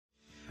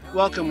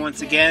Welcome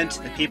once again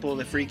to the People of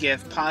the Free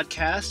Gift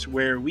podcast,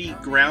 where we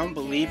ground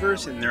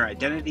believers in their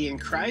identity in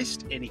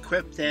Christ and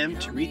equip them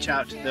to reach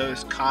out to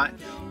those caught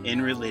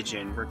in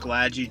religion. We're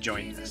glad you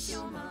joined us.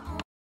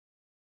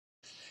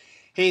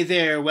 Hey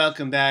there,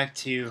 welcome back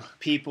to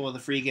People of the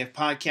Free Gift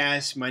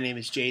podcast. My name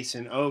is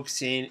Jason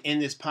Oakes, and in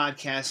this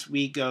podcast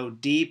we go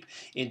deep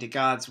into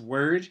God's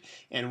Word,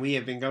 and we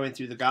have been going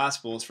through the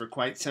Gospels for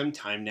quite some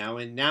time now,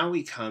 and now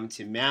we come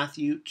to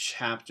Matthew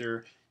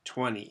chapter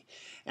 20.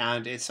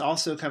 And it's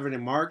also covered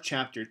in Mark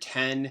chapter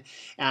 10,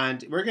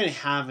 and we're going to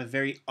have a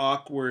very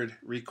awkward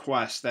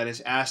request that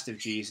is asked of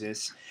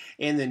Jesus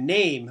in the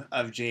name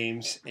of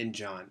James and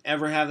John.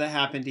 Ever have that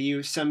happen to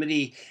you?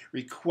 Somebody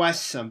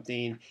requests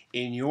something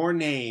in your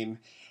name,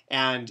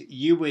 and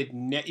you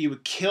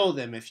would kill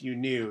them if you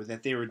knew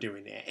that they were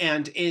doing it.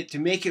 And to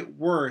make it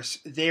worse,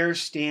 they're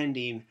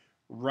standing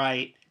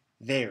right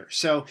there.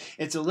 So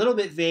it's a little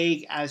bit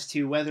vague as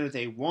to whether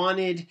they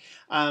wanted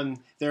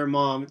their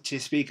mom to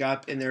speak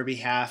up in their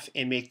behalf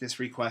and make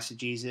this request to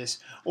Jesus,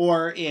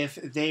 or if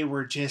they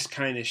were just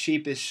kind of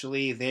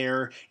sheepishly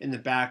there in the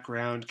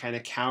background, kind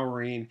of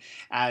cowering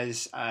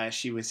as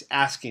she was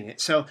asking it.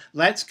 So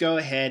let's go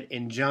ahead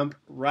and jump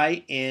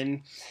right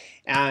in.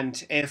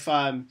 And if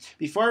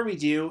before we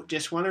do,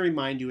 just want to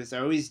remind you, as I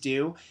always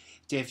do,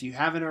 if you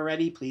haven't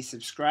already, please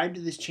subscribe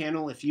to this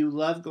channel. If you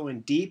love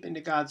going deep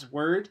into God's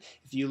Word,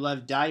 if you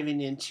love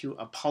diving into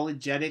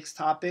apologetics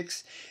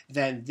topics,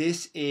 then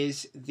this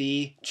is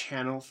the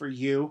channel for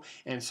you.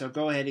 And so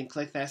go ahead and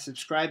click that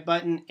subscribe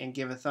button and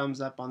give a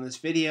thumbs up on this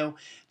video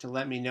to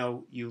let me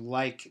know you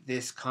like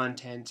this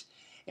content.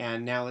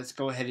 And now let's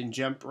go ahead and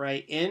jump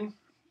right in.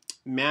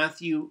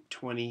 Matthew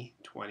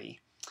 20:20.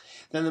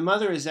 Then the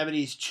mother of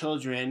Zebedee's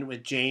children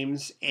with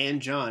James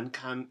and John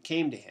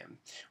came to him,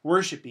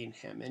 worshiping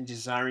him and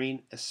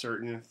desiring a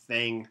certain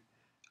thing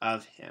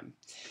of him.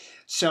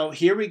 So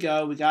here we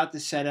go. We got the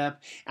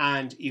setup,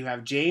 and you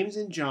have James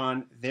and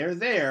John. They're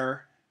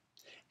there,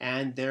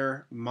 and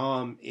their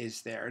mom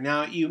is there.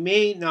 Now, you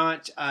may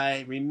not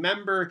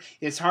remember,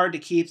 it's hard to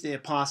keep the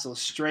apostles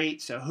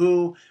straight. So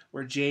who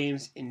were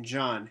James and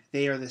John?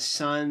 They are the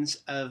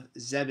sons of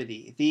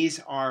Zebedee. These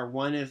are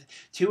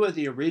two of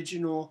the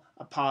original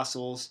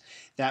apostles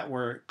that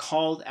were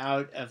called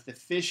out of the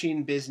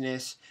fishing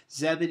business.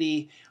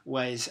 Zebedee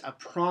was a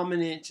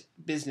prominent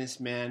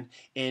businessman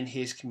in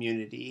his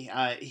community.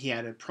 He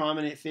had a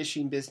prominent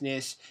fishing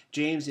business.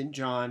 James and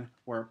John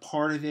were a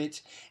part of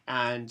it,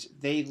 and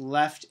they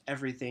left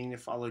everything to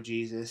follow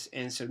Jesus.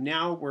 And so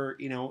now we're,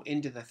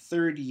 into the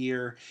third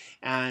year,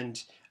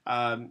 and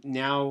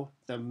now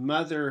the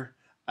mother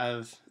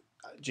of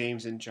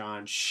James and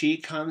John, she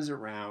comes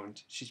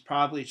around. She's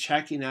probably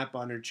checking up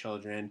on her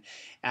children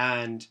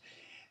and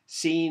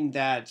seeing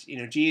that,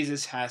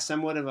 Jesus has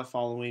somewhat of a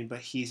following,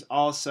 but she's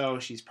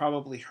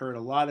probably heard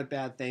a lot of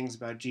bad things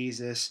about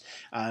Jesus,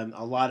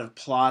 a lot of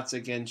plots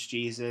against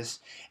Jesus,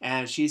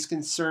 and she's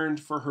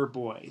concerned for her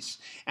boys.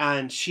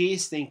 And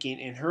she's thinking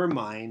in her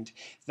mind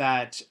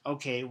that,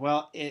 okay,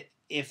 well,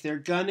 if they're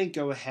going to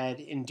go ahead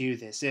and do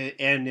this,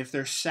 and if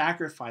they're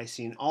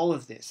sacrificing all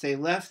of this, they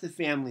left the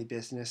family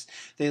business,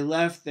 they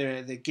left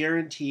the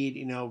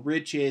guaranteed,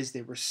 riches,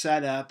 they were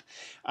set up,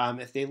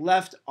 if they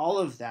left all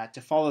of that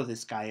to follow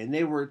this guy, and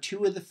they were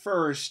two of the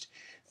first,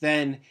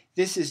 then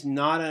this is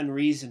not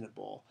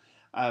unreasonable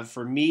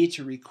for me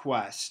to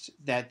request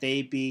that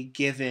they be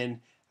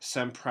given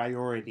some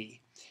priority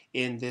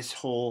in this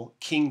whole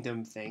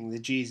kingdom thing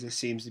that Jesus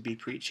seems to be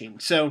preaching.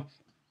 So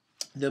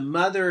the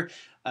mother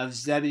of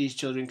Zebedee's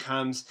children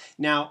comes.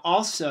 Now,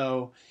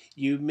 also,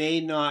 you may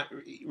not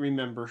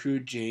remember who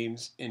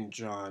James and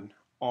John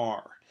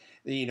are.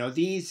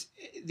 These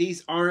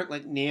aren't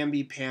like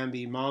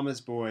namby-pamby mama's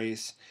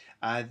boys.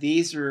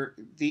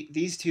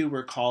 These two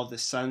were called the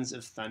Sons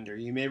of Thunder.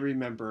 You may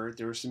remember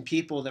there were some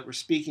people that were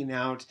speaking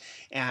out,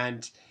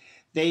 and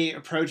they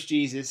approached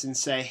Jesus and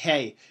say,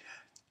 hey,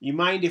 you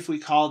mind if we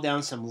call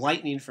down some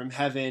lightning from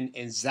heaven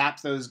and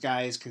zap those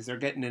guys because they're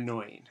getting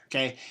annoying,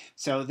 okay?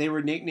 So they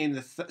were nicknamed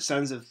the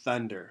Sons of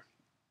Thunder.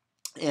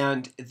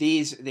 And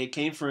they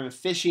came from a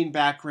fishing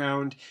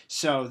background,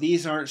 so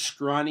these aren't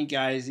scrawny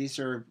guys. These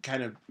are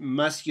kind of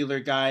muscular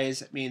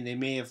guys. I mean, they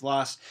may have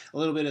lost a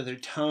little bit of their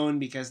tone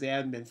because they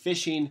haven't been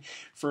fishing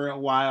for a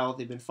while.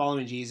 They've been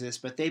following Jesus,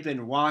 but they've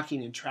been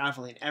walking and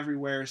traveling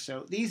everywhere.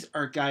 So these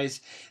are guys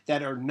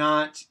that are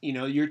not,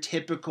 your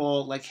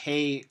typical, like,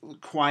 hey,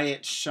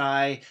 quiet,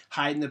 shy,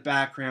 hide in the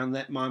background,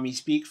 let mommy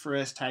speak for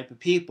us type of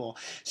people.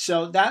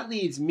 So that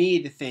leads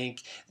me to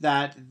think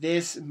that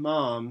this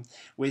mom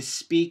was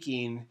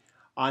speaking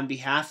on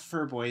behalf of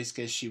her boys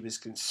because she was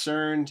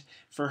concerned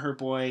for her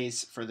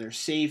boys, for their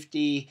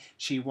safety.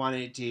 She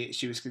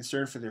was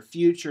concerned for their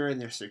future and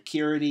their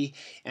security.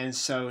 And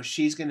so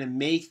she's going to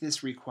make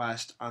this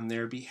request on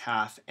their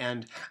behalf.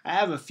 And I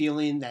have a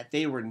feeling that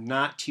they were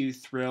not too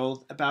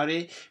thrilled about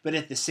it, but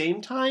at the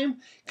same time,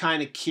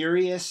 kind of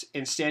curious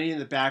and standing in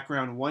the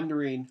background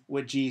wondering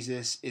what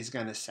Jesus is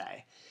going to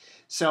say.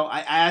 So I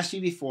asked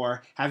you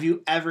before, have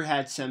you ever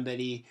had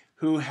somebody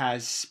who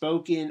has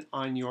spoken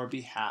on your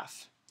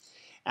behalf?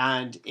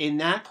 And in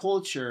that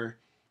culture,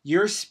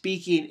 you're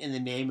speaking in the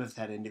name of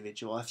that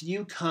individual. If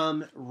you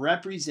come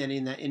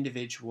representing that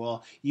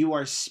individual, you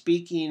are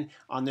speaking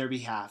on their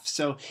behalf.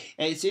 So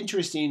it's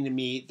interesting to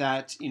me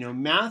that,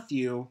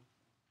 Matthew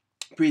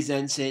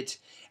presents it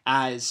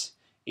as,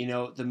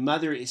 the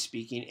mother is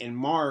speaking, and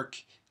Mark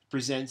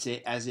presents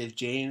it as if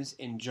James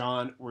and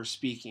John were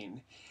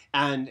speaking.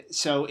 And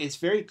so it's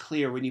very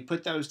clear when you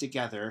put those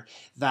together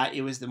that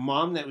it was the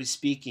mom that was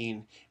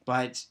speaking,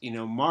 but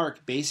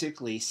Mark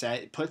basically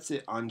puts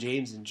it on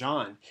James and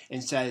John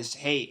and says,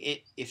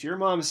 "Hey, if your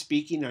mom is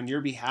speaking on your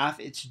behalf,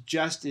 it's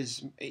just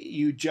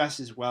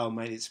as well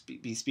might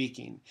be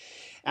speaking."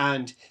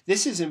 And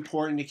this is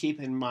important to keep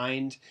in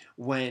mind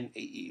when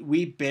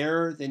we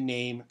bear the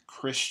name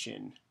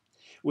Christian,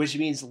 which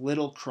means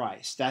little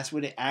Christ. That's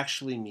what it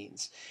actually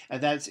means.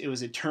 It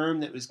was a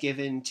term that was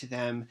given to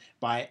them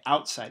by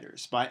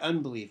outsiders, by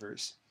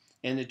unbelievers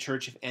in the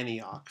church of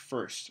Antioch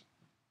first.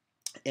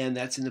 And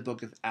that's in the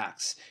book of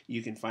Acts.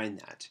 You can find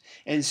that.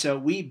 And so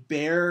we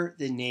bear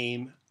the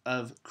name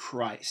of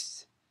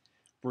Christ.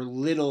 We're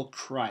little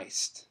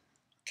Christ.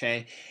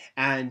 Okay,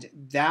 and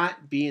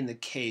that being the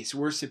case,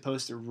 we're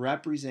supposed to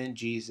represent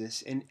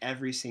Jesus in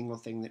every single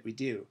thing that we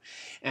do.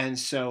 And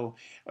so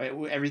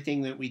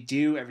everything that we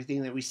do,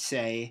 everything that we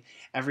say,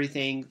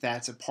 everything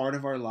that's a part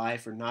of our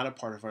life or not a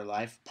part of our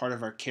life, part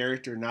of our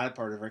character, not a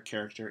part of our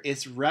character,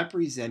 it's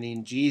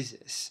representing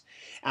Jesus.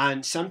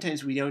 And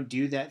sometimes we don't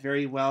do that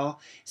very well.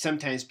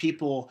 Sometimes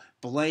people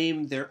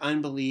blame their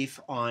unbelief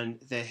on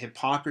the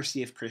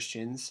hypocrisy of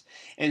Christians.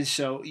 And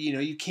so,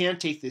 you can't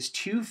take this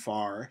too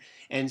far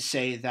and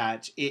say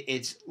that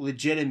it's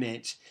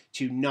legitimate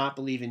to not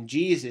believe in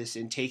Jesus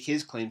and take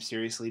his claim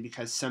seriously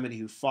because somebody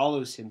who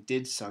follows him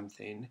did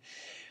something.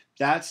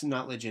 That's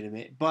not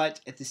legitimate.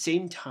 But at the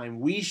same time,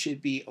 we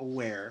should be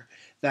aware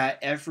that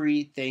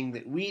everything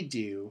that we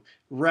do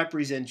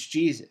represents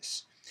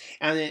Jesus.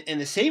 And in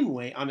the same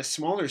way, on a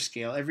smaller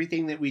scale,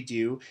 everything that we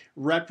do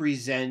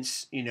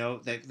represents,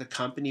 the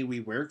company we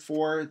work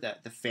for,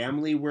 the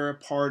family we're a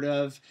part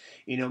of,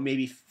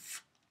 maybe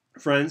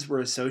friends we're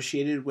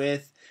associated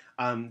with,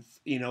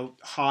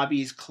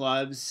 hobbies,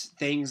 clubs,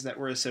 things that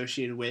we're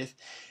associated with.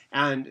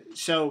 And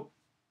so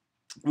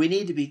we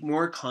need to be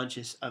more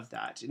conscious of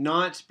that,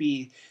 not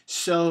be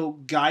so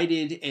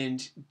guided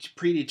and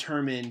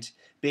predetermined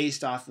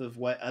based off of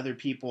what other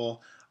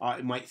people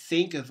might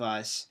think of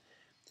us,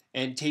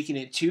 and taking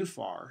it too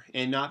far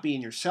and not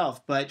being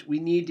yourself. But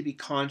we need to be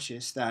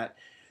conscious that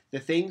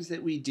the things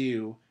that we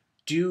do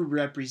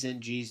represent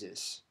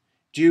Jesus,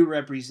 do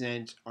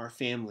represent our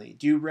family,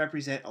 do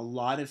represent a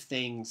lot of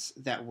things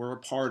that we're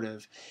a part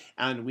of,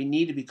 and we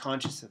need to be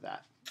conscious of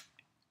that.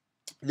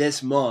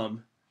 This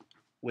mom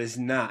was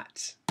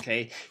not,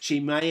 okay? She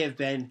might have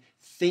been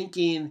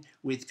thinking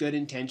with good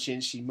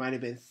intentions, she might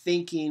have been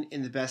thinking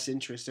in the best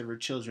interest of her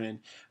children,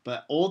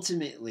 but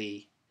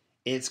ultimately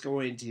it's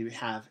going to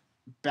have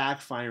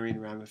backfiring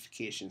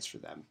ramifications for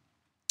them.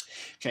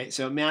 Okay,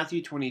 so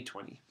Matthew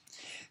 20:20,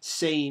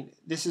 saying,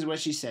 this is what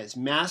she says,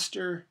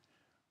 "Master,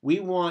 we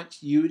want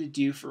you to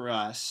do for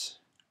us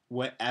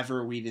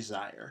whatever we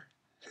desire."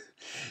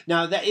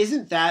 Now,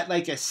 isn't that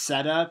like a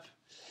setup?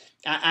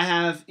 I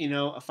have,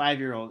 a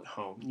 5-year-old at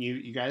home.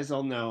 You guys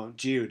all know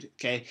Jude,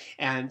 okay?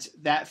 And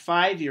that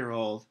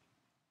 5-year-old,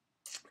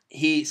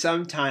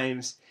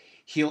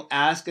 he'll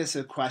ask us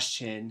a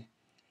question,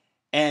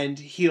 and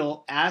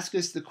he'll ask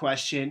us the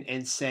question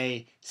and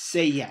say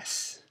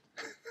yes.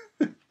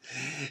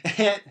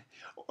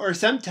 Or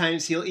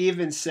sometimes he'll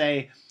even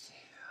say,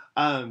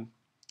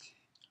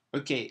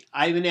 okay,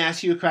 I'm going to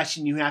ask you a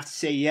question, you have to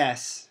say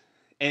yes,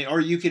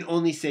 or you can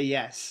only say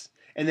yes.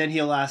 And then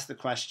he'll ask the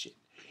question.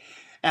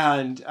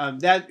 And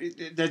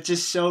that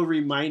just so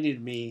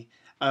reminded me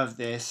of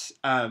this,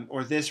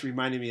 or this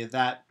reminded me of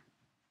that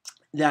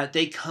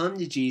they come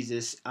to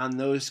Jesus on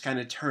those kind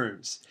of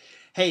terms.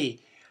 Hey,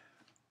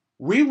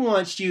 we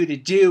want you to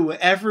do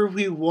whatever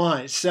we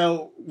want.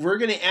 So we're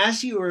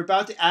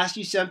about to ask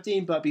you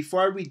something, but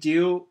before we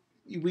do,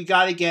 we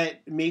got to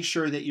make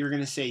sure that you're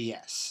going to say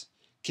yes.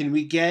 Can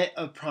we get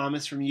a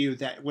promise from you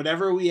that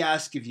whatever we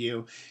ask of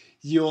you,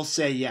 you'll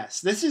say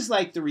yes? This is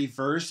like the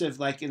reverse of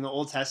like in the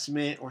Old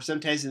Testament or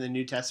sometimes in the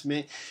New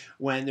Testament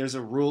when there's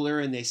a ruler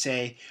and they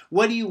say,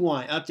 "What do you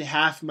want? Up to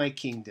half my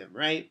kingdom,"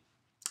 right?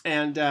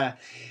 And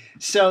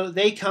so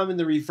they come in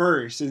the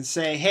reverse and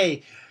say,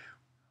 "Hey,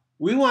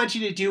 we want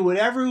you to do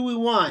whatever we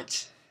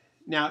want."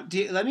 Now,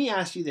 let me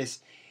ask you this.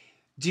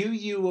 Do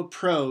you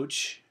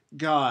approach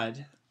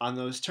God on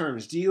those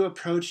terms? Do you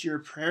approach your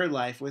prayer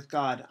life with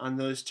God on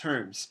those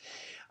terms?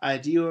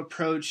 Do you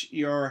approach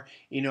your,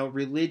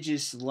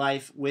 religious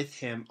life with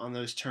him on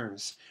those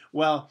terms?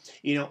 Well,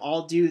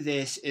 I'll do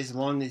this as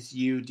long as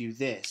you do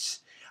this.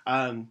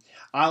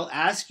 I'll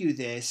ask you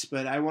this,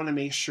 but I want to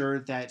make sure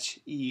that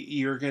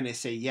you're going to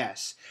say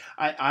yes.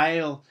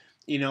 I'll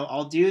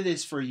do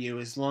this for you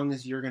as long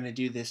as you're going to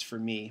do this for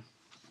me.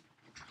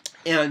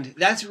 And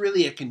that's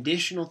really a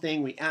conditional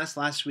thing. We asked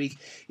last week,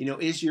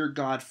 is your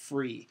God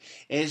free?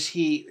 Is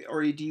he,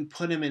 or do you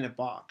put him in a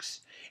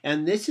box?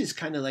 And this is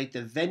kind of like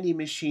the vending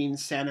machine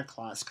Santa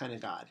Claus kind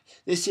of God.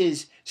 This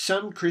is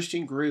some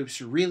Christian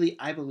groups really,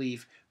 I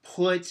believe,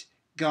 put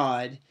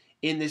God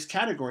in this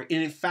category.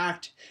 And in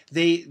fact,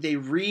 they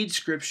read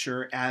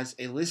Scripture as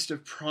a list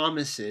of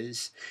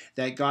promises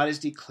that God has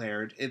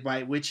declared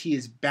by which he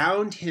has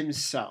bound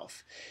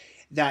himself,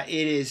 that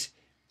it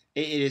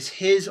is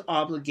his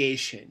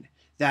obligation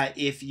that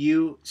if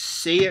you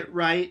say it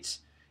right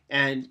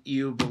and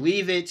you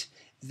believe it,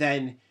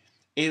 then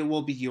it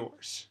will be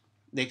yours.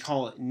 They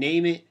call it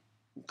name it,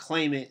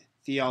 claim it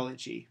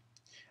theology.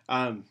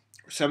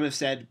 Some have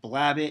said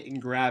blab it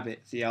and grab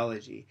it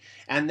theology.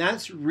 And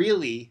that's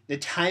really the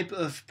type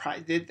of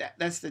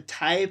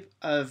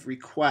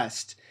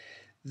request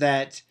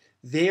that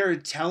they are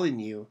telling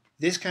you.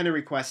 This kind of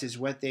request is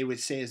what they would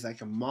say is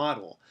like a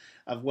model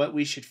of what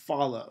we should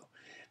follow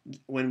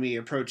when we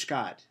approach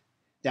God.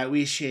 That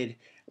we should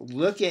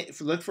look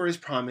for his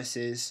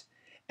promises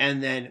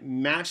and then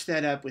match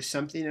that up with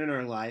something in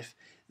our life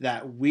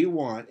that we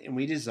want and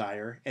we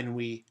desire, and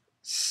we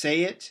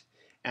say it,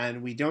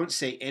 and we don't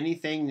say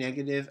anything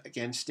negative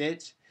against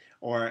it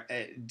or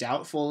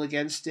doubtful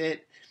against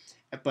it,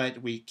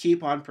 but we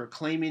keep on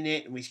proclaiming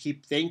it, and we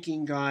keep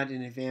thanking God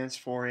in advance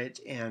for it,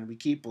 and we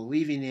keep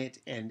believing it,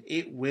 and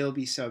it will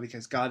be so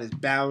because God is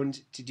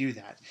bound to do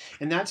that.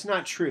 And that's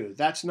not true.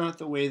 That's not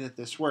the way that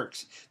this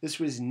works. This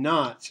was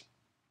not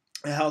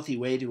a healthy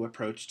way to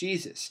approach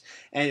Jesus,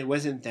 and it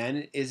wasn't then,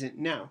 it isn't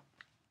now.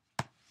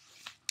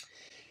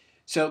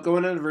 So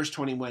going on to verse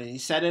 21, and he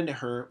said unto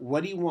her,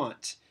 what do you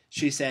want?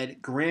 She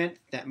said, grant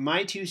that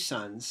my 2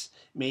 sons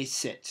may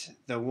sit,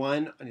 the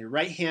one on your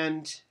right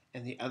hand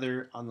and the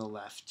other on the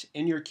left,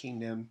 in your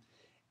kingdom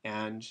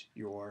and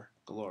your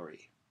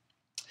glory.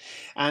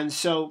 And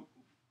so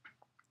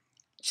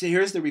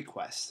here's the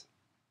request.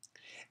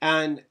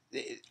 And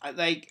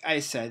like I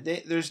said,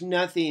 there's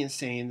nothing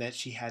saying that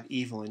she had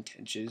evil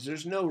intentions.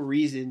 There's no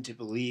reason to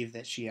believe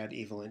that she had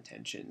evil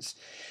intentions.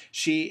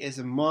 She is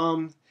a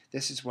mom.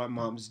 This is what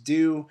moms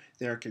do.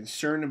 They're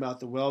concerned about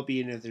the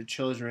well-being of their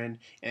children,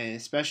 and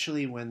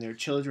especially when their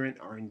children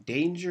are in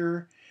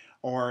danger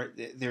or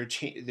their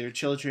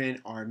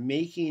children are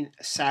making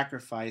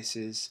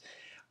sacrifices.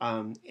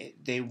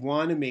 They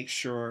want to make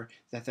sure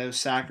that those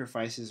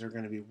sacrifices are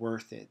going to be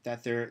worth it,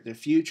 that their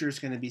future is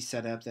going to be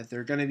set up, that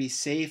they're going to be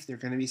safe, they're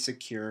going to be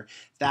secure.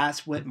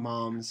 That's what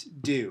moms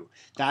do.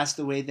 That's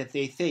the way that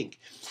they think.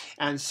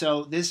 And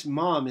so this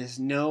mom is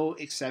no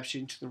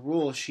exception to the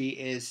rule. She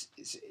is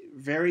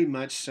very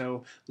much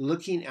so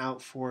looking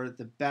out for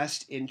the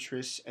best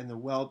interests and the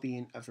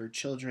well-being of her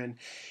children.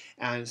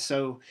 And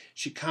so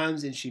she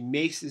comes and she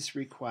makes this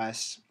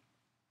request.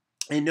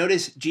 And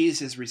notice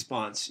Jesus'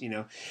 response,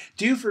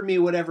 do for me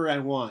whatever I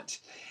want.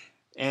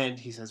 And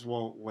he says,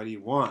 well, what do you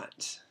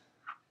want?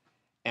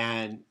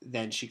 And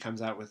then she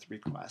comes out with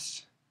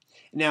request.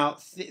 Now,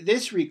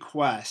 this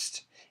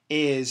request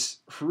is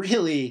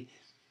really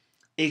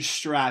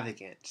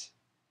extravagant.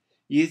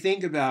 You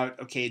think about,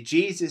 okay,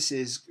 Jesus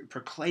is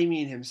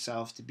proclaiming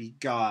himself to be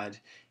God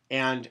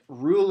and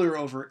ruler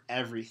over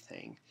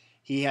everything.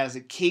 He has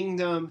a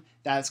kingdom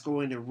that's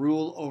going to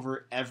rule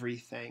over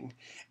everything.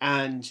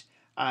 And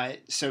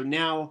so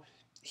now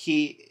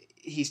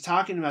he's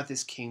talking about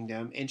this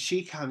kingdom, and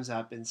she comes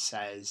up and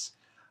says,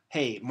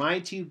 hey, my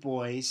 2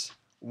 boys,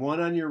 one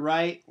on your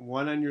right,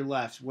 one on your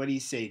left. What do you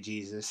say,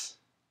 Jesus?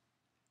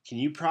 Can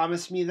you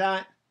promise me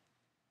that?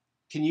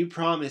 Can you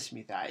promise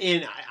me that?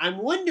 And I'm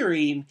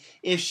wondering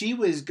if she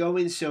was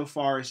going so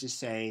far as to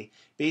say,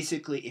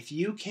 basically, if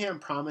you can't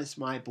promise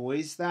my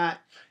boys that,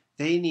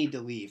 they need to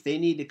leave. They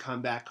need to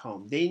come back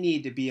home. They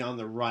need to be on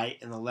the right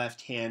and the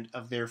left hand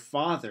of their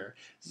father,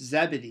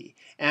 Zebedee,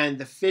 and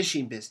the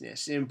fishing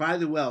business. And by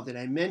the way, did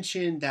I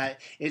mention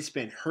that it's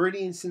been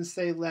hurting since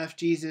they left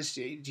Jesus?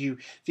 Do you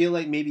feel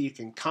like maybe you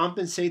can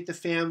compensate the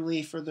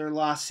family for their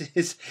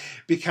losses?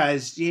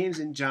 Because James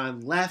and John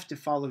left to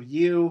follow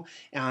you,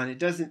 and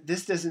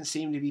this doesn't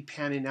seem to be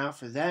panning out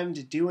for them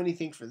to do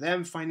anything for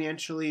them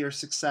financially or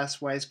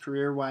success-wise,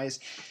 career-wise.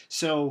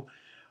 So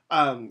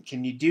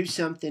can you do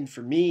something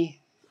for me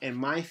and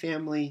my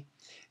family?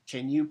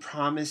 Can you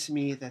promise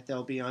me that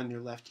they'll be on your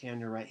left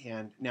hand or right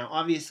hand? Now,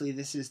 obviously,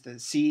 this is the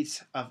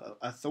seats of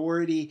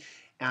authority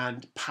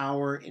and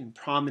power and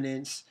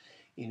prominence.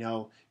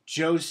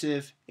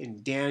 Joseph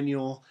and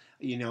Daniel,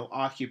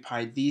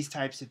 occupied these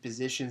types of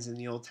positions in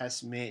the Old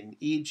Testament in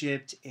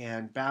Egypt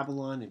and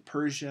Babylon and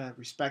Persia,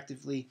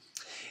 respectively.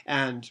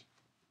 And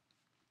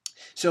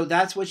so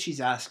that's what she's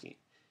asking.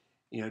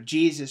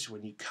 Jesus,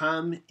 when you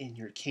come in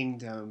your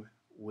kingdom,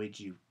 would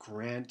you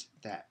grant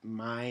that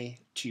my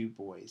 2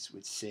 boys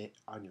would sit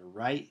on your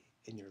right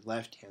and your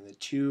left hand, the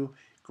 2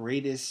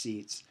 greatest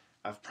seats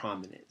of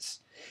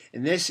prominence?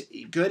 And this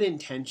good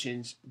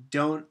intentions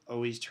don't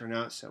always turn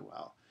out so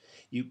well.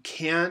 You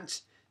can't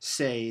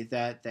say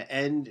that the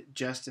end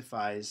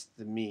justifies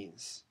the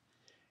means.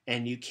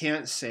 And you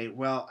can't say,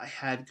 well, I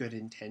had good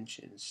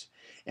intentions.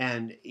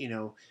 And,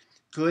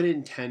 good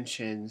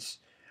intentions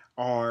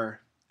are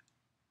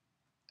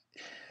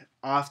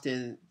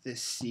often the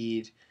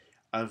seed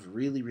of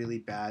really, really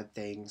bad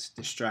things,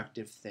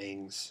 destructive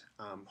things,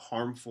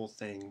 harmful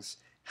things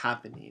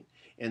happening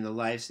in the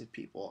lives of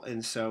people.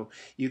 And so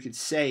you could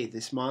say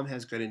this mom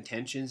has good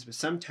intentions, but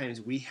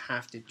sometimes we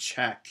have to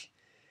check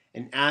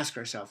and ask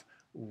ourselves,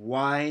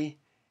 why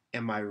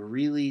am I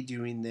really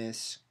doing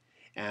this?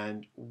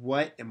 And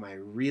what am I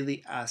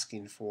really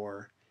asking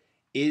for?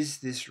 Is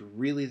this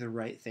really the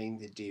right thing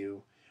to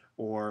do?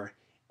 Or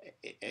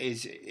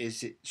is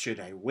it, should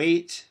I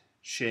wait?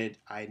 Should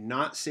I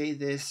not say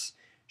this?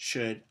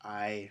 Should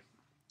I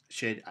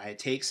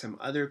take some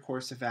other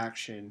course of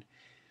action?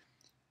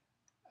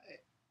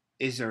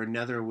 Is there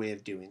another way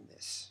of doing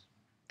this?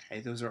 Okay,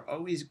 those are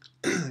always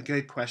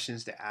good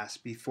questions to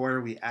ask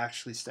before we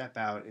actually step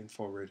out and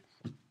forward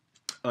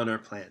on our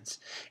plans.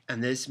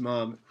 And this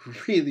mom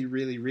really,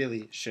 really,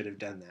 really should have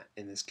done that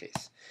in this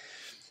case.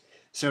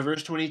 So,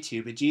 verse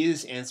 22, but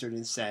Jesus answered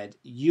and said,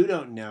 "You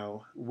don't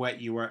know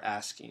what you are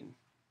asking.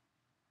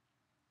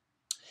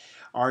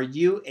 Are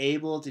you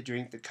able to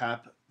drink the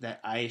cup that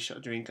I shall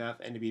drink of,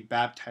 and to be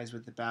baptized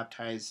with the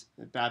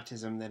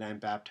baptism that I'm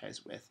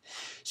baptized with?"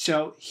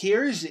 So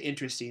here's the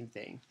interesting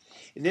thing.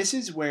 This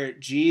is where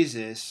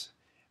Jesus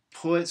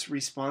puts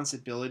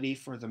responsibility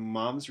for the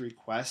mom's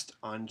request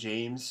on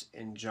James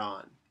and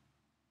John.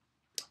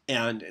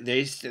 And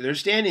they're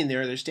standing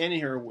there. They're standing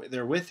here.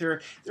 They're with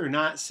her. They're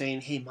not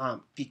saying, "Hey,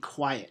 mom, be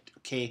quiet."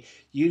 Okay,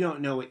 you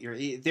don't know what you're.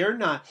 They're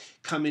not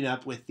coming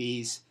up with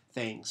these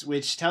things,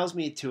 which tells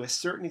me to a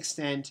certain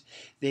extent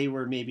they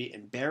were maybe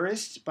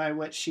embarrassed by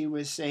what she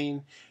was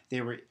saying.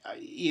 They were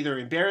either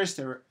embarrassed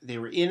or they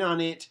were in on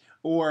it,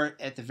 or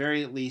at the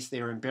very least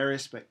they were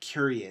embarrassed but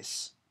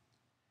curious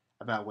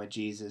about what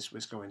Jesus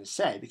was going to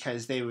say,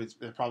 because they're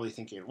probably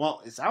thinking,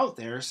 well, it's out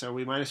there, so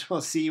we might as well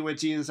see what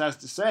Jesus has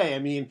to say. I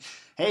mean,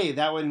 hey,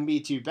 that wouldn't be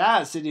too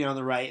bad, sitting on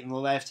the right and the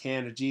left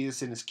hand of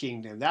Jesus in his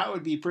kingdom. That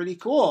would be pretty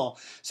cool.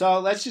 So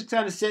let's just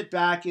kind of sit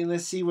back and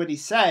let's see what he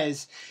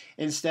says,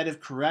 instead of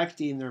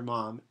correcting their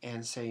mom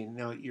and saying,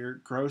 no, you're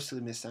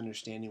grossly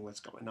misunderstanding what's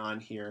going on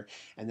here,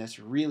 and that's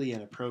really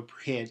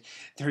inappropriate.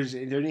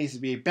 There needs to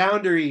be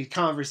boundary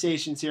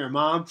conversations here,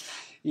 mom.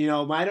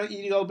 Why don't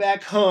you go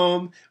back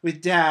home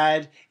with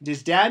dad?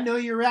 Does dad know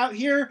you're out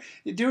here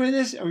doing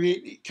this? I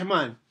mean, come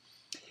on.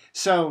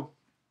 So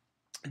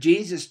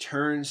Jesus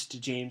turns to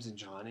James and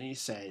John and he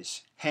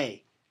says,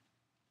 hey,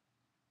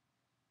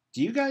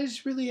 do you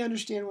guys really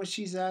understand what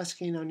she's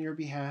asking on your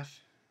behalf?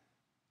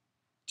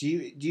 Do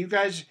you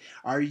guys,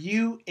 are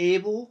you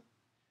able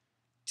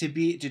to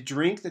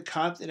drink the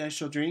cup that I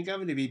shall drink of,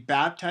 and to be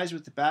baptized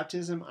with the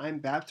baptism I'm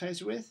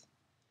baptized with?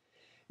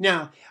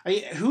 Now,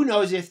 who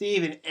knows if they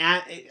even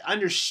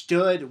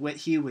understood what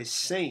he was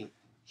saying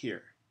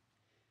here.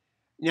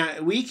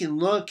 Now, we can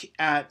look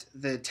at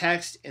the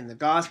text in the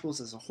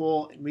Gospels as a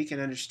whole, and we can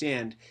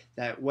understand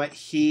that what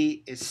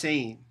he is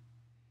saying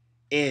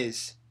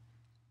is,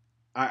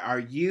 are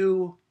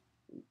you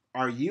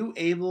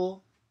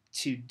able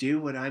to do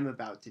what I'm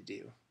about to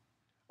do?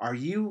 Are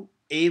you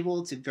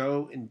able to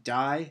go and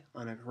die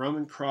on a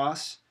Roman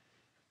cross?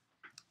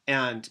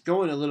 And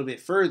going a little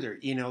bit further,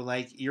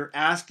 like you're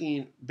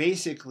asking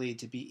basically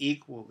to be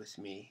equal with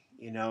me,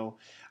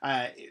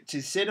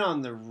 to sit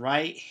on the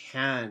right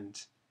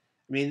hand.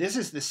 I mean, this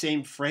is the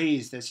same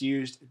phrase that's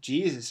used of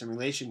Jesus in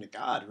relation to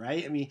God,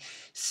 right? I mean,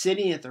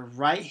 sitting at the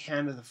right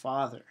hand of the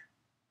Father.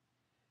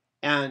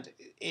 And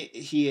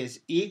he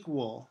is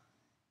equal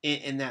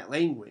in that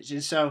language.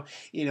 And so,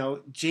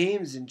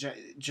 James and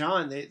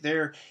John,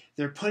 they're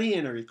putting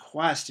in a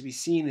request to be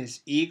seen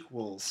as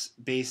equals,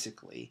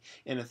 basically,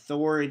 in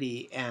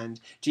authority. And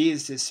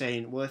Jesus is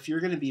saying, well, if you're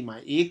going to be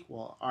my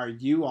equal, are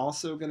you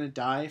also going to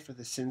die for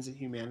the sins of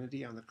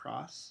humanity on the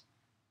cross?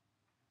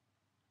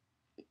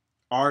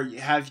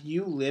 Have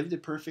you lived a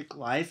perfect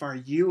life? Are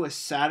you a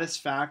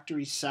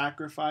satisfactory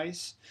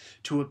sacrifice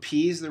to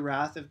appease the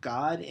wrath of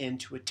God and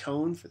to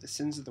atone for the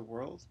sins of the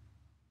world?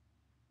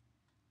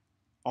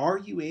 Are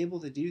you able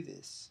to do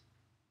this?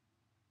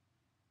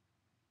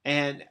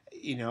 And,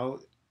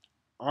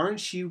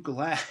 aren't you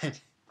glad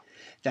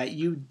that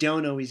you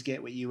don't always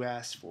get what you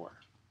ask for?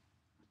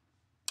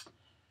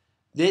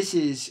 This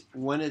is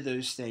one of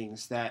those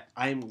things that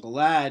I'm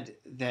glad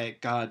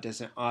that God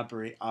doesn't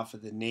operate off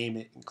of the name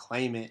it and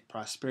claim it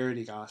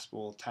prosperity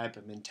gospel type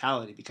of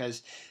mentality,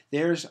 because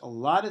there's a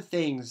lot of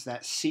things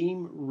that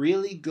seem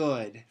really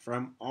good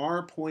from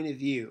our point of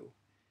view.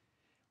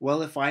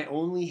 Well, if I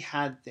only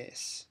had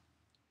this,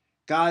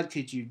 God,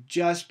 could you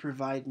just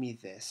provide me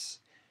this?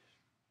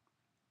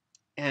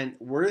 And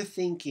we're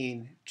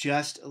thinking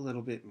just a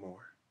little bit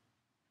more.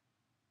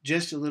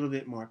 Just a little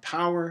bit more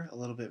power, a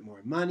little bit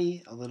more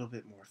money, a little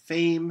bit more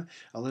fame,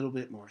 a little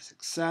bit more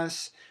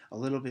success, a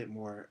little bit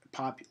more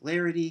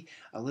popularity,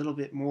 a little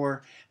bit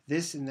more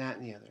this and that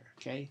and the other,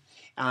 okay?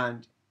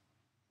 And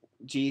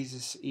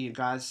Jesus,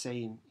 God's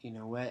saying, you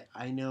know what?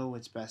 I know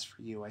what's best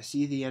for you. I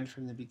see the end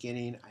from the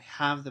beginning. I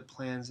have the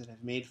plans that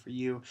I've made for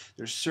you.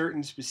 There's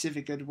certain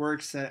specific good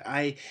works that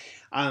I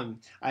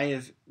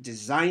have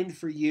designed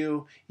for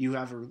you. You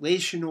have a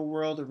relational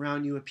world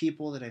around you of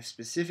people that I've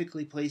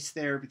specifically placed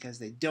there because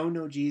they don't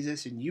know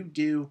Jesus, and you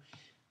do.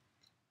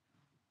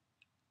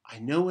 I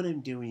know what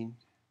I'm doing,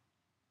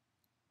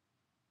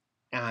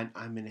 and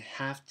I'm going to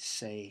have to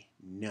say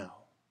no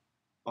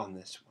on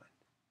this one.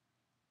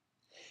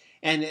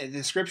 And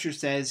the scripture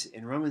says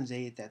in Romans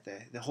 8 that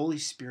the Holy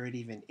Spirit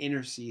even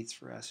intercedes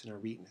for us in our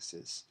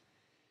weaknesses.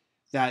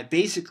 That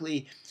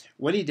basically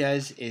what he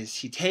does is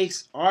he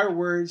takes our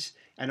words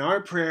and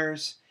our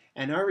prayers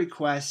and our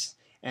requests,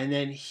 and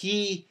then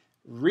he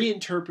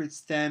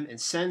reinterprets them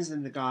and sends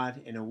them to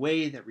God in a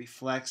way that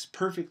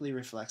perfectly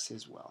reflects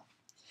his will.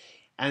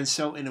 And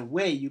so in a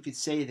way you could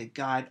say that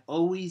God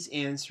always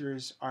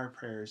answers our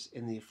prayers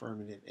in the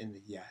affirmative, in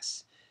the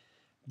yes.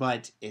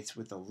 But it's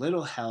with a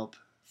little help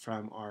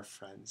from our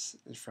friends,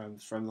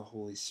 from the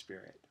Holy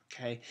Spirit,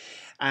 okay?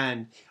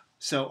 And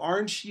so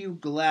aren't you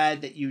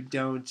glad that you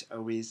don't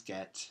always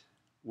get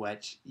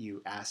what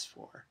you ask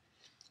for?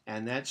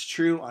 And that's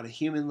true on a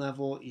human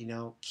level.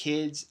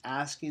 Kids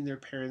asking their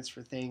parents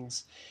for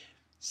things,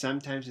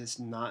 sometimes it's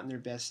not in their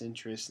best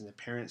interest and the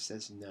parent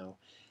says no.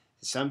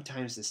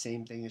 Sometimes the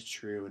same thing is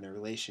true in a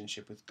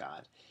relationship with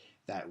God,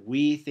 that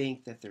we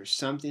think that there's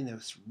something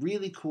that's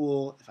really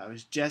cool. If I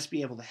was just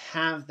be able to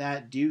have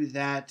that, do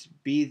that,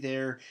 be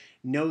there,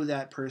 know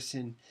that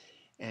person,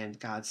 and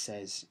God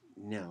says,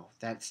 no,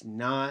 that's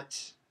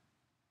not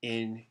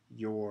in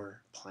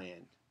your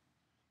plan.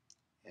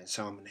 And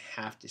so I'm going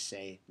to have to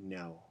say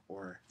no,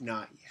 or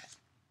not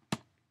yet.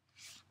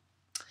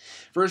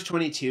 Verse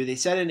 22, they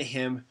said unto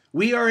him,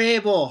 we are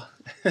able.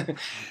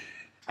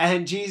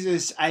 And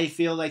Jesus, I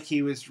feel like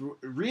he was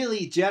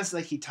really just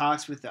like he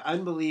talks with the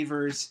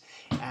unbelievers.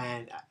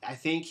 And I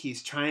think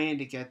he's trying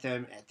to get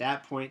them at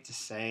that point to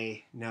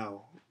say,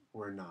 no,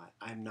 we're not.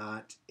 I'm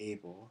not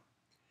able.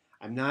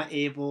 I'm not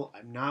able.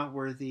 I'm not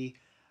worthy.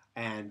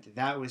 And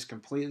that was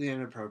completely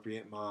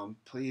inappropriate, Mom.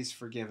 Please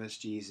forgive us,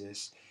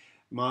 Jesus.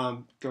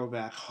 Mom, go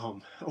back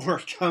home or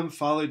come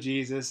follow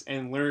Jesus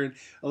and learn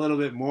a little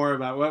bit more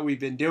about what we've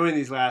been doing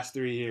these last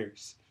 3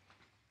 years.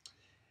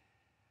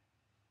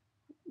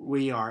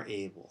 We are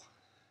able.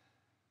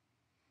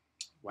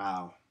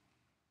 Wow.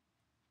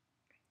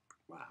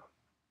 Wow.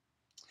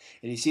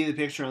 And you see the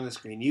picture on the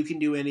screen. You can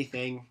do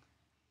anything,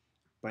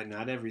 but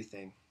not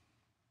everything.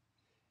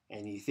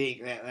 And you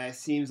think that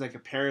seems like a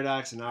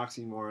paradox, an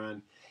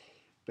oxymoron,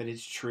 but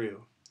it's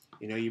true.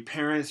 Your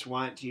parents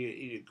want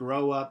you to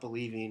grow up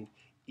believing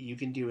you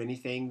can do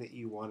anything that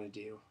you want to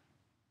do.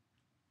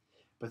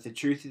 But the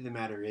truth of the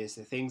matter is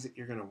the things that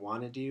you're going to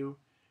want to do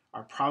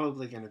are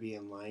probably going to be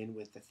in line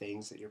with the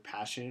things that you're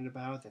passionate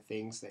about, the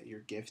things that you're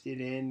gifted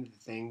in, the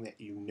thing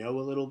that you know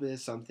a little bit of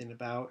something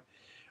about,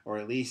 or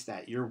at least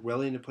that you're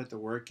willing to put the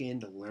work in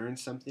to learn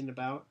something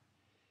about.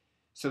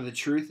 So the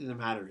truth of the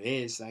matter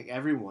is, like,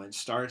 everyone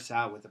starts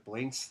out with a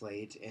blank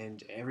slate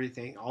and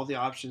everything, all the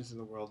options in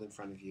the world in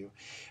front of you.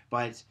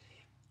 But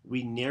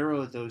we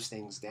narrow those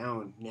things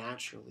down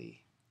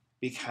naturally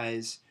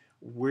because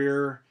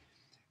we're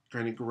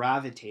going to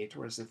gravitate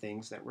towards the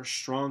things that we're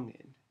strong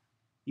in.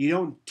 You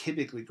don't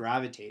typically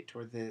gravitate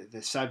toward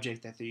the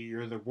subject that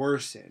you're the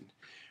worst in,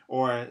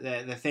 or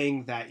the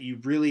thing that you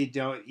really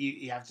don't,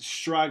 you have to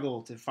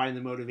struggle to find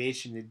the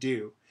motivation to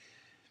do,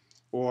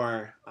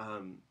 or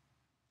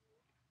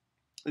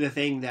the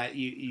thing that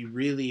you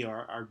really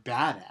are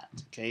bad at.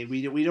 Okay,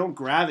 we don't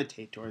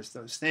gravitate towards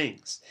those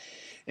things.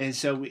 And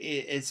so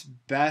it's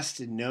best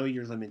to know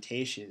your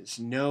limitations,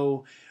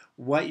 know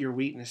what your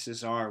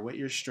weaknesses are, what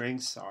your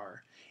strengths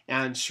are,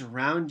 and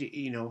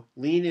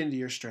lean into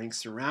your strengths,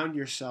 surround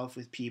yourself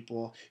with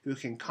people who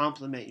can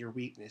complement your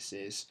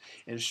weaknesses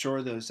and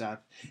shore those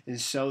up, and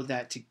so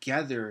that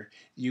together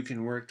you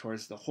can work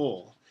towards the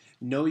whole.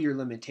 Know your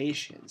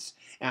limitations.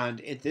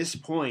 And at this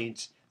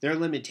point, their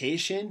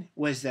limitation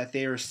was that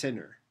they are a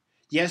sinner.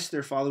 Yes,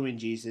 they're following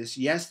Jesus.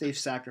 Yes, they've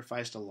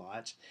sacrificed a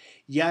lot.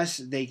 Yes,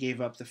 they gave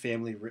up the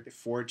family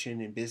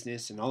fortune and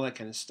business and all that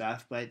kind of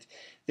stuff, but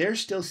they're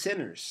still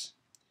sinners.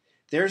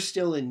 They're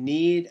still in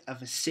need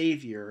of a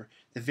Savior,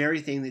 the very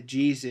thing that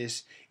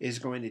Jesus is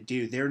going to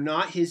do. They're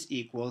not his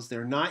equals.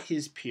 They're not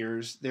his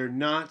peers. They're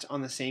not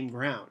on the same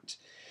ground.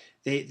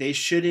 They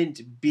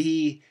shouldn't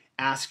be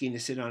asking to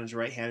sit on his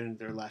right hand and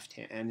their left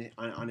hand and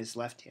on his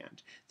left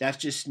hand. That's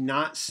just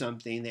not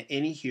something that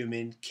any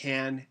human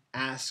can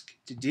ask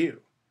to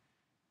do.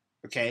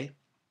 Okay?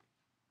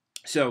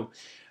 So,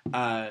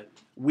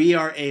 we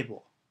are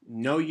able.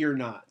 No, you're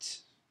not.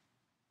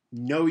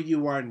 No,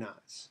 you are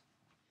not.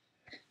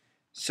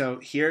 So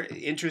here,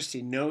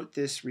 interesting, note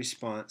this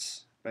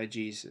response by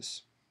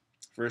Jesus.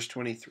 Verse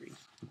 23.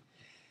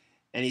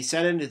 And he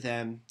said unto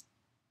them,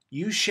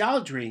 you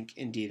shall drink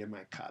indeed of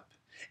my cup,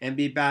 and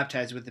be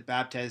baptized with the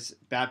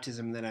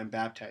baptism that I'm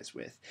baptized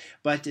with.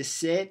 But to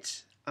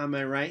sit on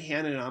my right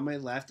hand and on my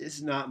left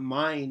is not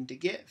mine to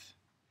give,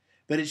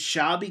 but it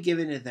shall be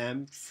given to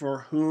them for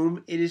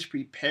whom it is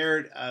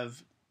prepared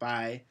of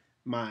by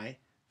my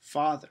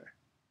Father.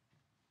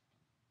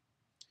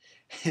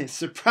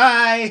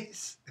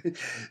 Surprise!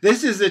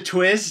 This is a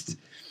twist.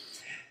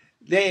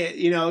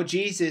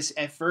 Jesus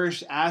at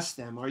first asked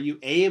them, are you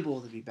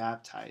able to be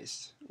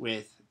baptized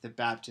with the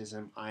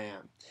baptism I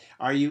am?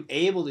 Are you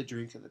able to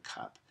drink of the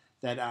cup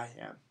that I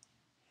am?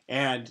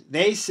 And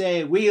they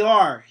say, we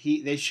are.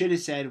 They should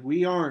have said,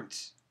 we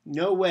aren't.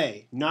 No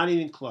way. Not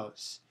even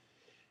close.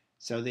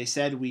 So they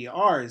said, we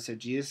are. And so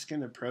Jesus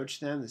can approach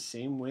them the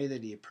same way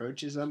that he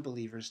approaches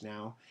unbelievers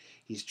now.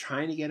 He's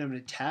trying to get them to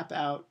tap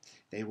out.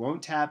 They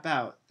won't tap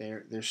out.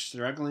 They're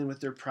struggling with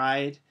their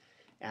pride.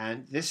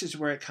 And this is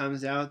where it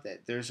comes out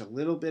that there's a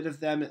little bit of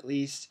them, at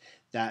least,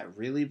 that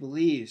really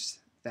believes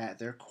that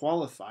they're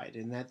qualified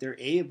and that they're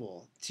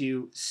able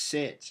to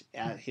sit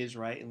at his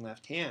right and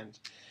left hand.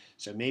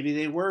 So maybe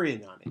they were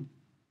in on it.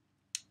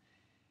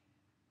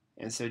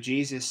 And so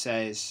Jesus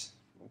says,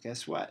 well,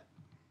 guess what?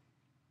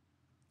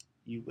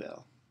 You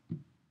will.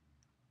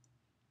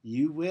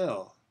 You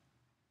will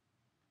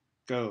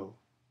go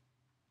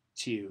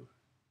to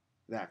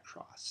that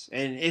cross.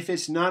 And if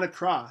it's not a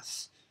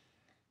cross,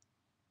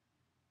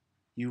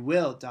 you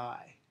will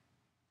die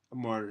a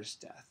martyr's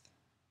death.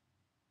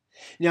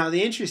 Now,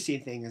 the interesting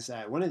thing is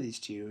that one of these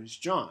two is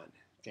John,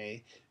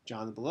 okay?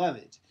 John the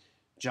Beloved.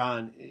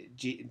 John,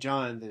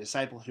 the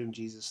disciple whom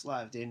Jesus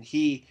loved. And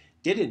he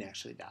didn't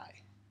actually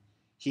die.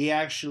 He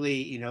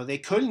actually, they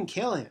couldn't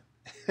kill him.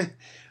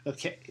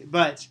 Okay,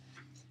 but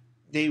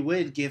they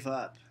would give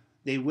up.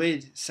 They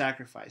would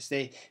sacrifice.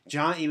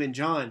 John,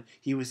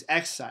 he was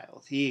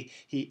exiled. He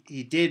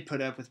did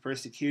put up with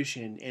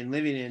persecution and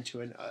living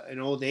into an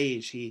old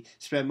age. He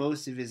spent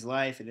most of his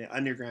life in an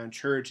underground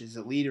church as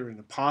a leader, an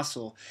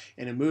apostle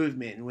in a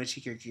movement in which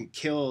he could get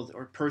killed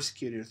or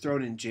persecuted or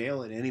thrown in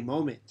jail at any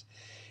moment.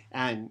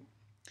 And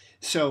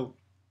so,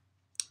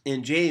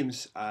 in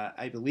James,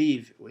 I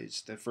believe,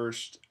 was the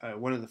first,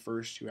 one of the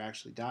first who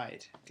actually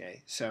died.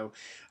 Okay, so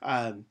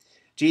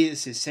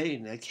Jesus is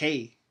saying, like,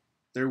 hey,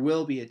 there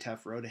will be a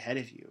tough road ahead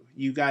of you.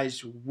 You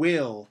guys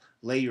will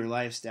lay your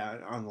lives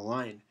down on the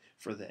line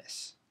for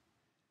this.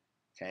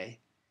 Okay,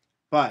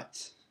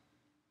 but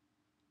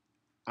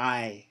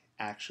I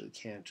actually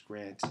can't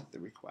grant the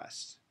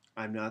request.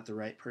 I'm not the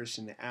right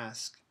person to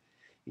ask.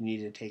 You need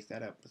to take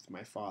that up with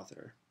my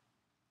Father.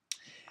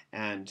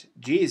 And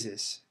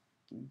Jesus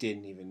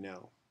didn't even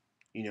know.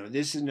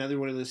 This is another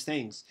one of those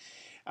things.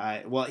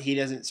 Well, he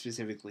doesn't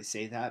specifically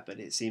say that, but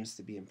it seems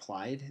to be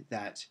implied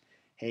that,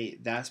 hey,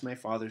 that's my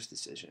Father's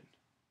decision,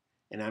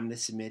 and I'm going to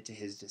submit to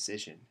his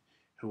decision,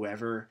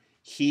 whoever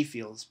he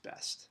feels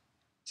best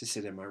to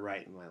sit at my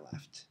right and my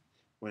left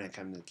when I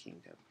come to the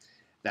kingdom.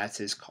 That's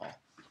his call.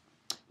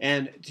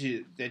 And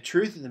the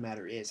truth of the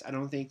matter is, I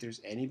don't think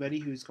there's anybody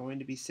who's going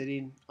to be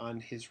sitting on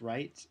his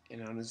right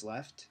and on his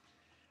left.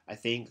 I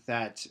think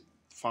that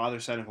Father,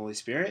 Son, and Holy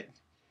Spirit,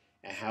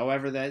 and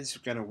however that's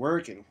going to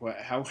work, and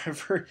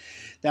however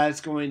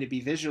that's going to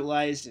be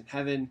visualized in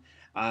heaven,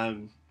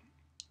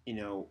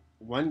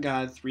 one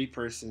God, three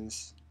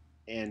persons,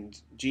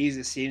 and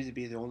Jesus seems to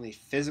be the only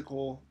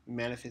physical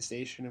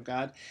manifestation of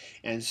God.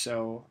 And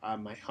so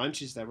my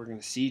hunch is that we're going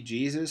to see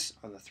Jesus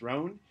on the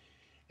throne,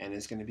 and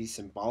it's going to be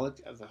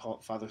symbolic of the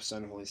Father,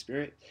 Son, and Holy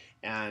Spirit.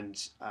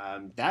 And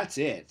that's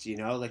it.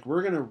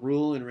 We're going to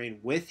rule and reign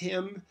with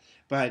him,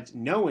 but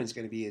no one's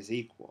going to be his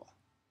equal.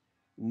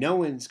 No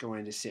one's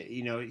going to sit.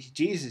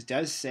 Jesus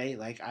does say,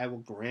 I will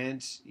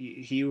grant,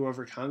 he who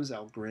overcomes,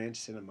 I'll grant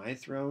to sit on my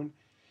throne,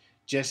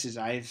 just as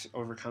I've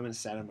overcome and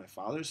sat on my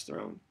Father's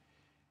throne.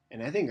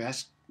 And I think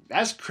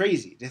that's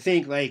crazy to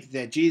think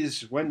that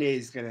Jesus one day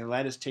is going to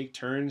let us take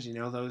turns,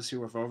 those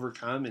who have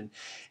overcome and,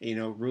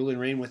 rule and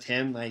reign with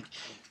him.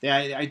 The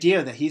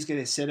idea that he's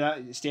going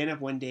to stand up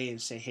one day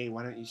and say, hey,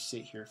 why don't you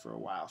sit here for a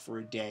while, for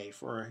a day,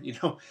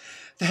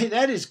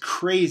 that is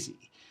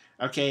crazy.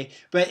 Okay,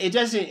 but it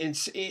doesn't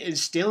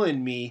instill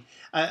in me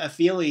a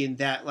feeling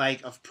that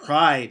of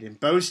pride and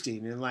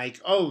boasting and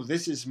oh,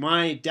 this is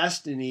my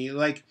destiny.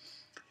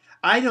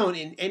 I don't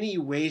in any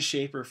way,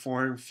 shape, or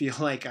form feel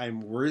like I'm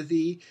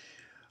worthy,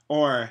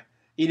 or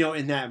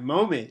in that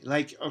moment,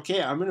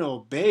 okay, I'm going to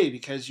obey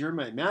because you're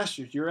my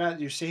master.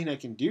 You're saying I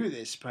can do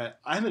this, but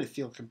I'm going to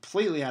feel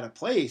completely out of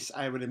place,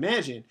 I would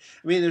imagine.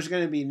 There's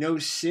going to be no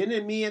sin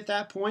in me at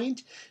that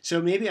point,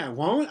 so maybe I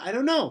won't. I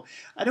don't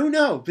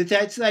know, but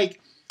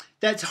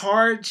that's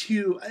hard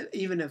to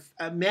even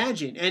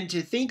imagine, and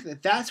to think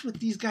that that's what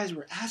these guys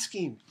were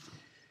asking.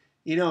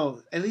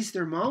 At least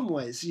their mom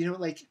was,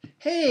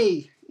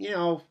 hey,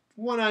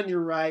 one on your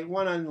right,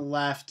 one on the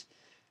left.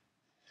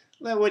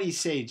 What do you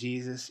say,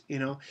 Jesus?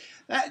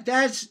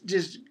 That's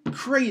just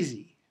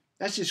crazy.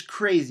 That's just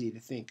crazy to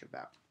think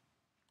about.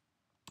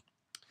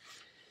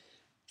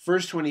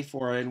 Verse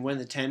 24, and when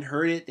the 10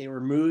 heard it, they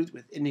were moved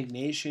with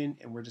indignation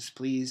and were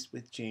displeased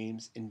with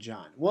James and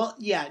John. Well,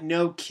 yeah,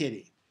 no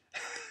kidding.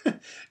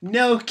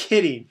 No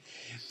kidding.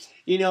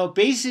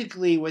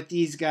 Basically what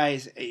these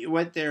guys,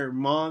 what their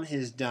mom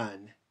has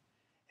done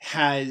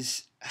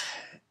has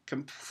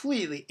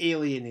completely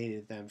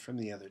alienated them from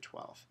the other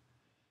 12.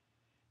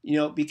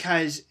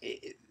 Because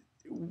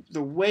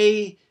the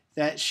way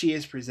that she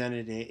has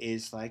presented it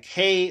is like,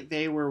 hey,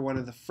 they were one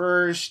of the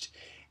first,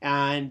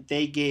 and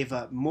they gave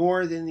up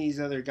more than these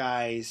other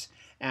guys,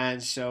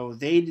 and so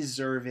they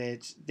deserve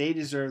it. They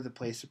deserve the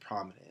place of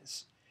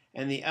prominence.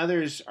 And the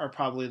others are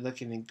probably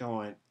looking and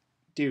going,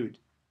 dude,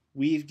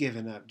 we've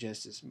given up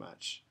just as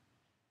much.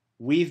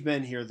 We've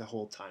been here the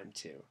whole time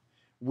too.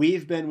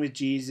 We've been with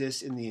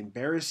Jesus in the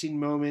embarrassing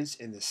moments,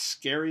 in the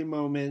scary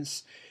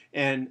moments,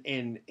 and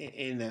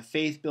in the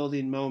faith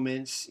building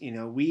moments.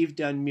 We've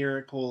done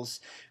miracles,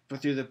 but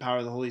through the power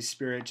of the Holy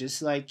Spirit,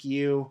 just like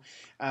you.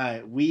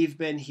 We've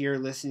been here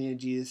listening to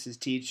Jesus'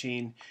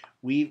 teaching.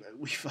 We've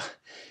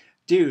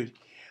dude,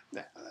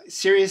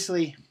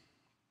 seriously,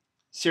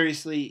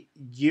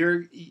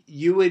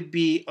 you would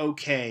be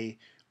okay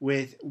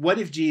with, what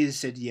if Jesus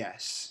said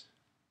yes?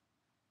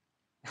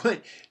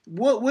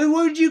 What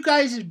would you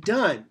guys have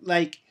done?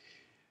 Like,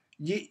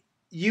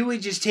 you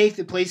would just take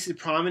the place of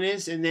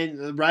prominence, and then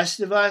the rest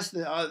of us,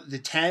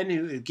 the 10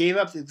 who gave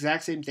up the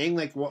exact same thing,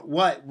 like what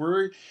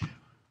we're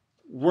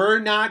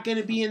not going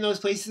to be in those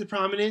places of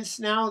prominence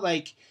now?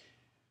 Like,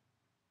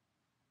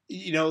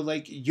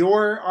 like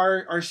you're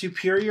our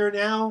superior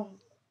now?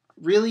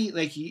 Really?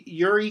 Like,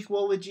 you're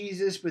equal with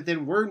Jesus, but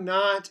then we're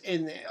not?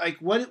 And like,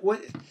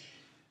 what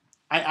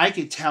I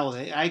could tell,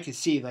 that I could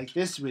see, like,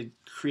 this would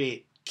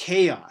create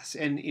chaos.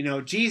 And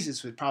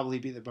Jesus would probably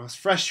be the most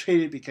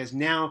frustrated, because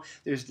now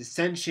there's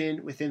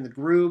dissension within the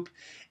group,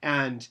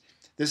 and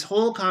this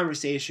whole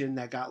conversation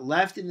that got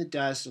left in the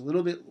dust a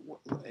little bit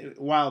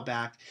a while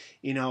back,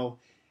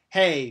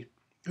 hey,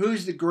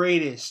 who's the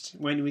greatest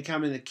when we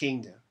come in the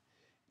kingdom?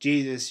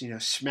 Jesus,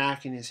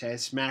 smacking his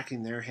head,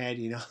 smacking their head,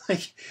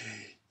 like,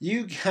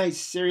 you guys,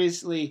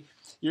 seriously,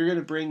 you're going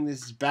to bring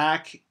this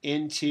back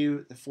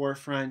into the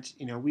forefront.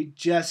 We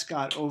just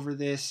got over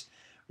this.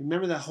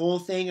 Remember the whole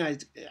thing I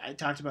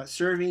talked about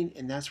serving,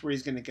 and that's where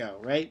he's going to go,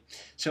 right?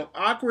 So,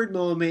 awkward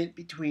moment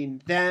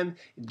between them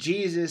and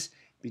Jesus,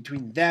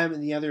 between them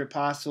and the other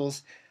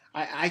apostles.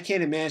 I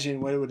can't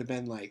imagine what it would have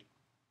been like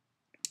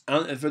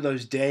for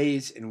those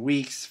days and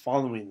weeks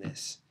following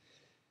this.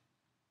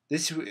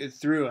 This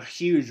threw a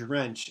huge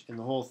wrench in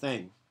the whole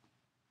thing.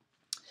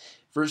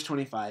 Verse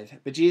 25,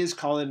 but Jesus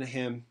called unto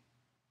him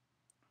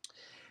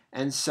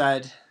and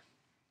said,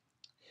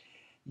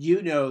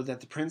 you know that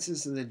the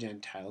princes of the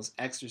Gentiles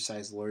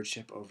exercise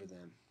lordship over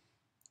them,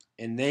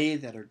 and they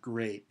that are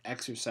great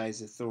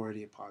exercise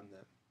authority upon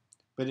them.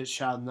 But it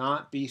shall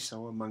not be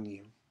so among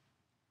you.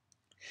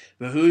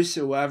 But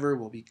whosoever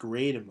will be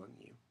great among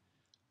you,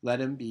 let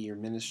him be your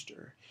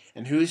minister.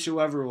 And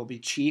whosoever will be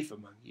chief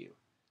among you,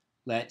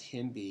 let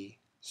him be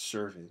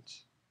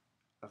servant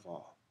of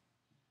all.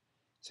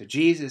 So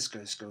Jesus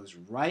goes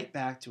right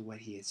back to what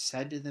he had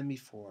said to them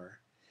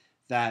before,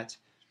 that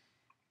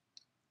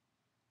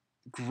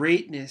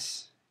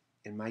greatness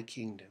in my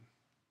kingdom,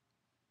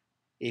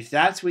 if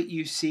that's what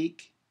you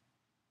seek,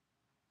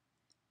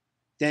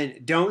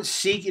 then don't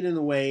seek it in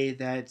the way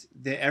that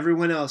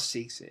everyone else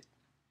seeks it.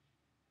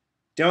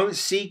 Don't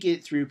seek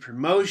it through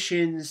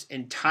promotions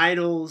and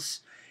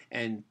titles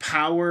and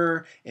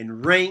power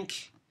and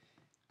rank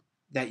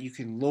that you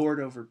can lord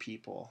over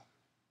people.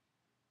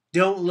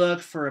 Don't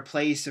look for a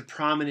place of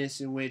prominence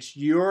in which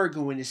you're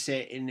going to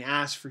sit and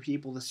ask for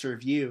people to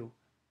serve you.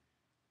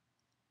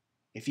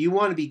 If you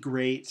want to be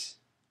great,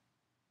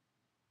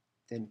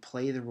 then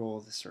play the role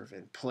of the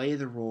servant. Play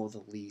the role of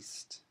the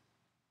least.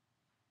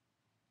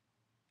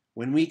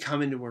 When we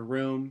come into a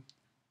room,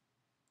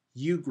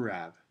 you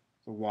grab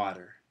the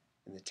water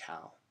and the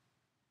towel,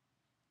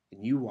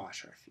 and you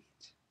wash our feet.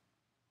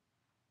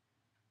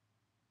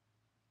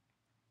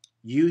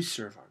 You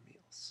serve our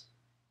meals.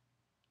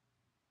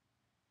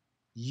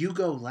 You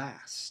go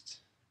last.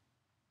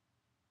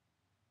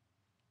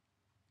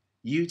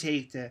 You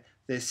take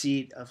the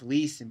seat of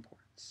least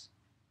importance.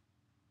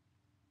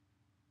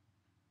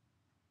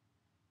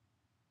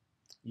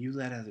 You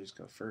let others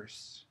go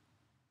first.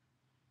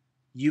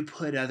 You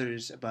put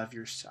others above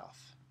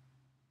yourself.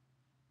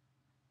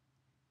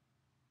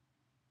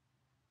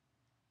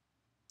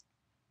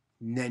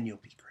 And then you'll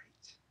be great.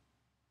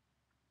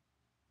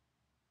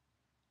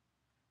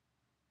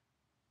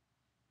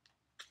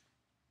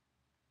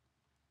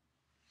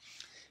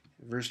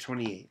 Verse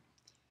 28.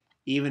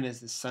 Even as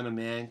the Son of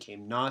Man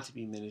came not to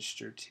be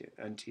ministered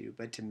unto,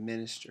 but to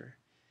minister,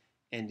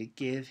 and to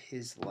give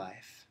his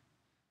life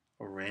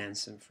a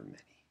ransom for many.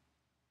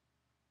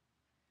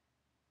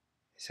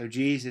 So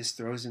Jesus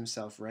throws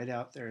himself right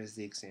out there as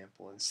the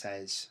example and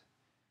says,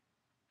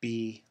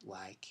 be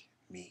like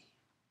me.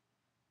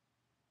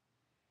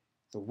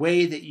 The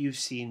way that you've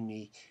seen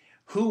me.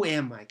 Who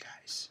am I,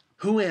 guys?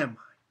 Who am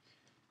I?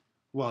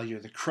 Well, you're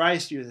the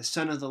Christ, you're the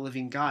Son of the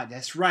living God.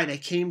 That's right, I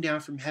came down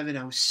from heaven.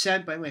 I was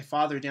sent by my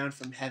Father down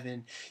from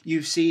heaven.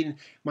 You've seen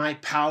my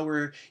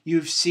power.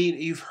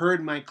 You've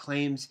heard my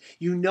claims.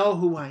 You know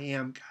who I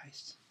am,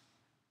 guys.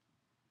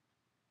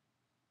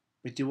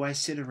 But do I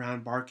sit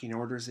around barking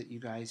orders at you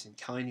guys and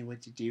telling you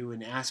what to do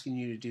and asking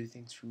you to do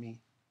things for me?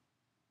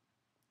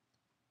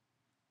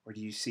 Or do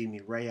you see me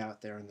right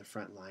out there on the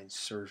front lines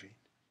serving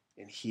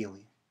and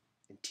healing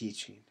and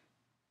teaching?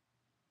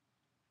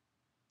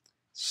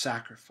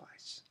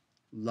 Sacrifice,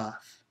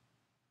 love.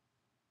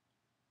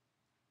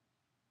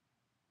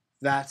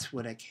 That's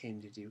what I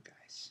came to do,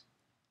 guys.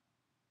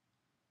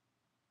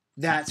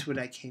 That's what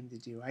I came to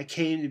do. I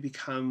came to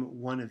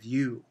become one of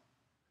you.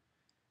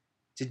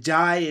 To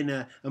die in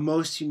a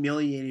most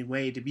humiliating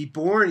way. To be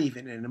born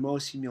even in a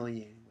most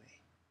humiliating way.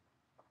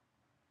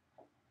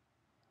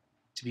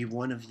 To be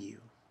one of you.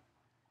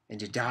 And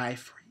to die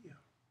for you.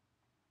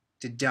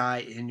 To die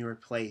in your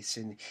place.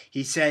 And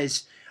he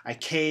says, I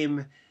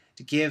came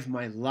to give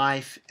my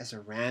life as a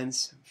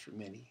ransom for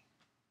many.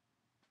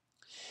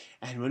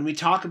 And when we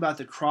talk about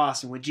the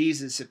cross and what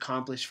Jesus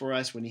accomplished for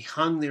us when he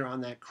hung there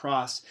on that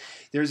cross,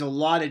 there's a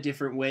lot of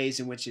different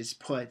ways in which it's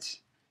put.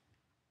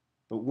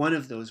 But one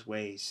of those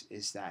ways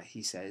is that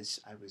he says,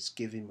 I was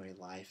giving my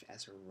life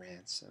as a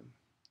ransom.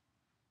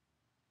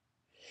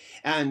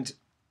 And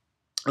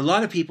a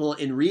lot of people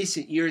in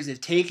recent years have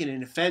taken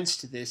an offense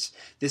to this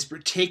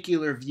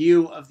particular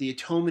view of the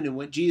atonement and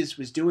what Jesus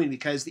was doing,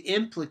 because the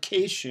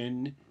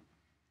implication,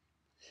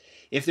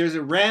 if there's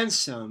a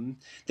ransom,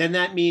 then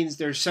that means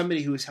there's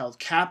somebody who is held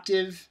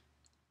captive,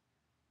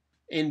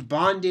 in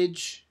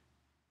bondage,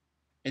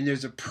 and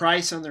there's a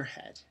price on their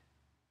head.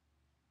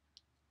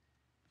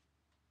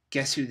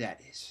 Guess who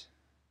that is?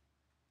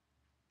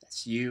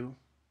 That's you,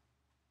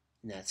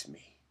 and that's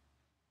me.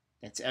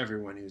 That's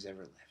everyone who's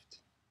ever lived.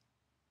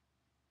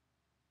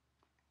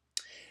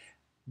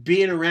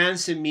 Being a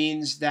ransom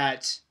means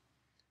that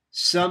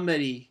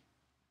somebody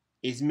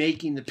is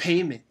making the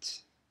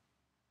payment.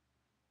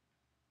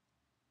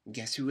 And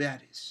guess who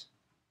that is?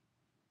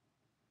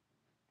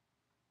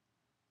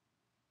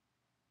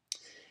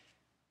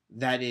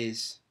 That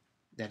is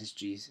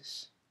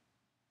Jesus.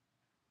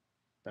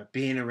 But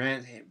being a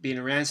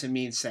ransom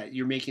means that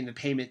you're making the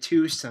payment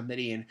to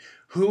somebody, and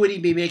who would he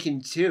be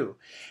making to?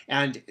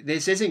 And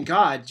this isn't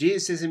God.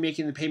 Jesus isn't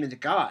making the payment to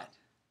God.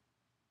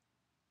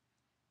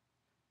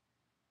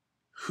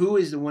 Who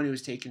is the one who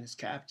is taken as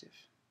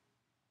captive?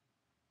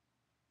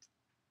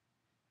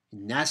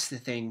 And that's the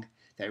thing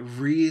that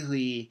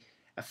really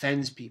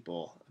offends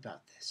people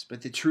about this.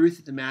 But the truth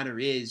of the matter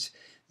is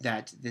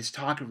that this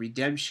talk of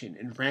redemption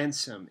and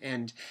ransom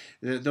and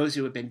those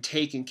who have been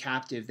taken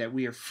captive, that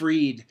we are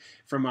freed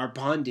from our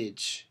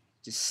bondage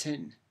to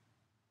sin,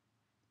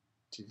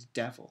 to the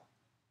devil,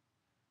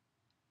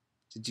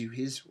 to do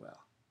his will.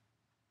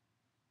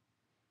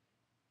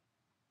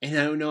 And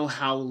I don't know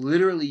how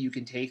literally you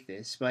can take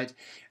this, but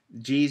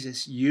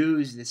Jesus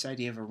used this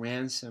idea of a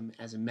ransom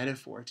as a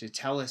metaphor to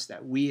tell us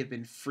that we have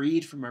been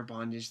freed from our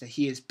bondage, that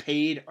he has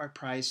paid our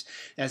price.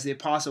 As the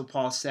Apostle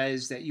Paul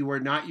says, that you are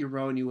not your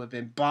own, you have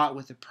been bought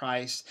with a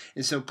price,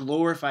 and so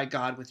glorify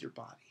God with your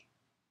body.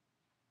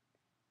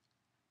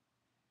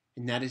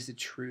 And that is the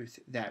truth,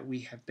 that we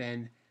have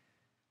been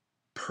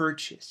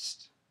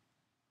purchased.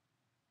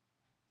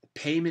 The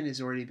payment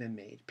has already been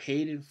made,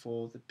 paid in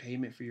full. The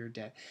payment for your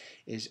debt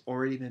has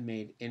already been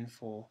made in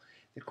full.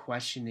 The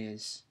question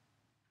is,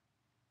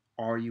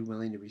 are you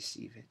willing to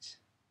receive it?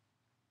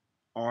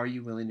 Are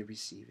you willing to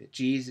receive it?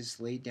 Jesus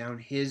laid down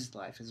his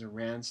life as a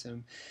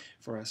ransom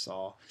for us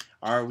all.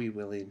 Are we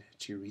willing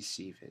to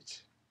receive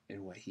it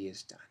and what he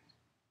has done?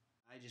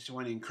 I just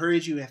want to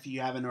encourage you, if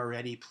you haven't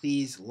already,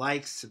 please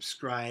like,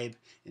 subscribe,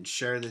 and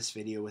share this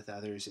video with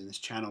others and this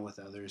channel with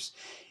others.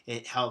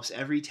 It helps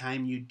every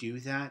time you do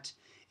that.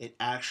 It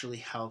actually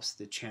helps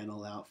the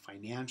channel out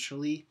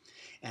financially,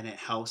 and it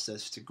helps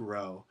us to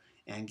grow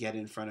and get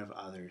in front of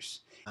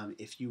others.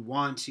 If you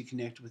want to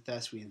connect with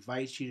us, we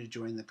invite you to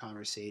join the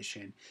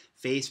conversation.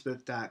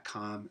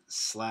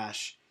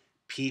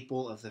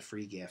 Facebook.com/People of the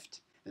Free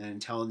Gift. And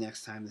until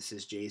next time, this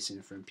is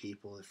Jason from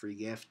People of the Free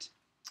Gift,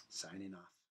 signing off.